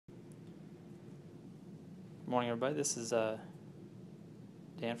Morning, everybody. This is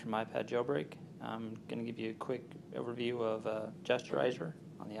Dan from iPad Jailbreak. I'm going to give you a quick overview of Gesturizer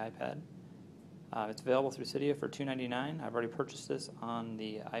on the iPad. It's available through Cydia for $2.99. I've already purchased this on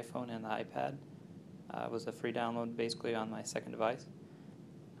the iPhone and the iPad. It was a free download basically on my second device.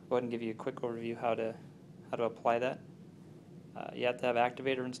 I'll go ahead and give you a quick overview how to apply that. You have to have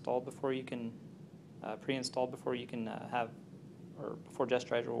Activator installed before you can pre-installed before you can before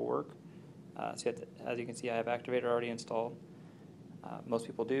Gesturizer will work. So you have to, as you can see, I have Activator already installed. Most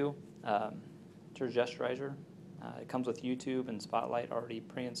people do. There's Gesturizer. It comes with YouTube and Spotlight already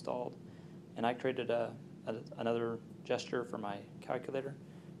pre-installed. And I created another gesture for my calculator,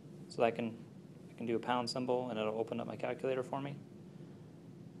 so that I can do a pound symbol and it'll open up my calculator for me.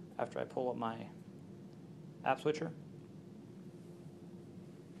 After I pull up my app switcher,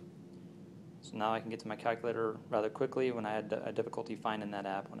 so now I can get to my calculator rather quickly when I had a difficulty finding that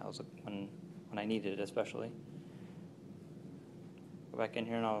app when I needed it, especially. Go back in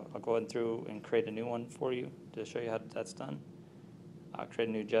here and I'll go ahead through and create a new one for you to show you how that's done. I'll create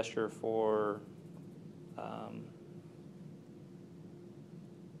a new gesture for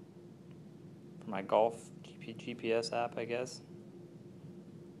my golf GPS app, I guess.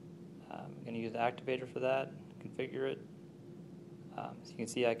 I'm going to use the activator for that, configure it. So you can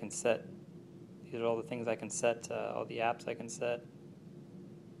see I can set, these are all the things I can set, all the apps I can set.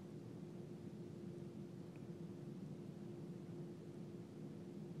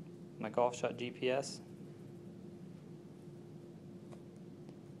 My golf shot GPS.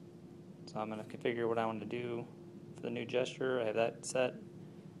 So I'm going to configure what I want to do for the new gesture. I have that set.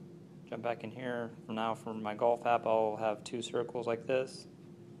 Jump back in here. From now, for my golf app, I'll have two circles like this.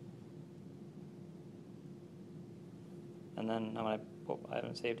 And then I'm going to, I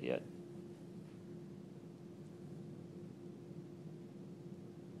haven't saved it yet.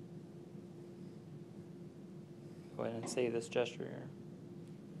 Go ahead and save this gesture here.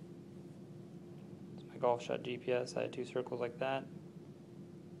 It's my golf shot GPS. I had two circles like that.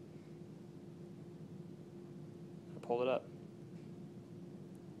 I pulled it up.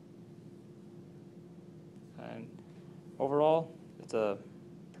 And overall, it's a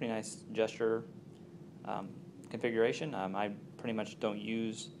pretty nice gesture configuration. I pretty much don't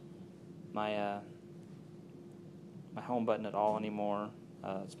use my my home button at all anymore,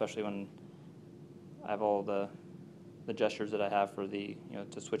 especially when I have all the gestures that I have for the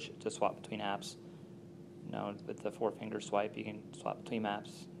to swap between apps. With the 4-finger swipe, you can swap between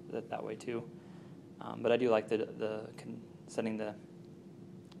apps that way too. But I do like setting the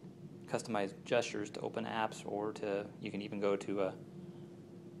customized gestures to open apps, or you can even go to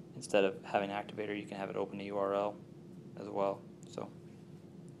instead of having Activator, you can have it open a URL as well. So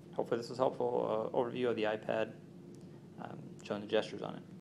hopefully this is helpful overview of the iPad, showing the gestures on it.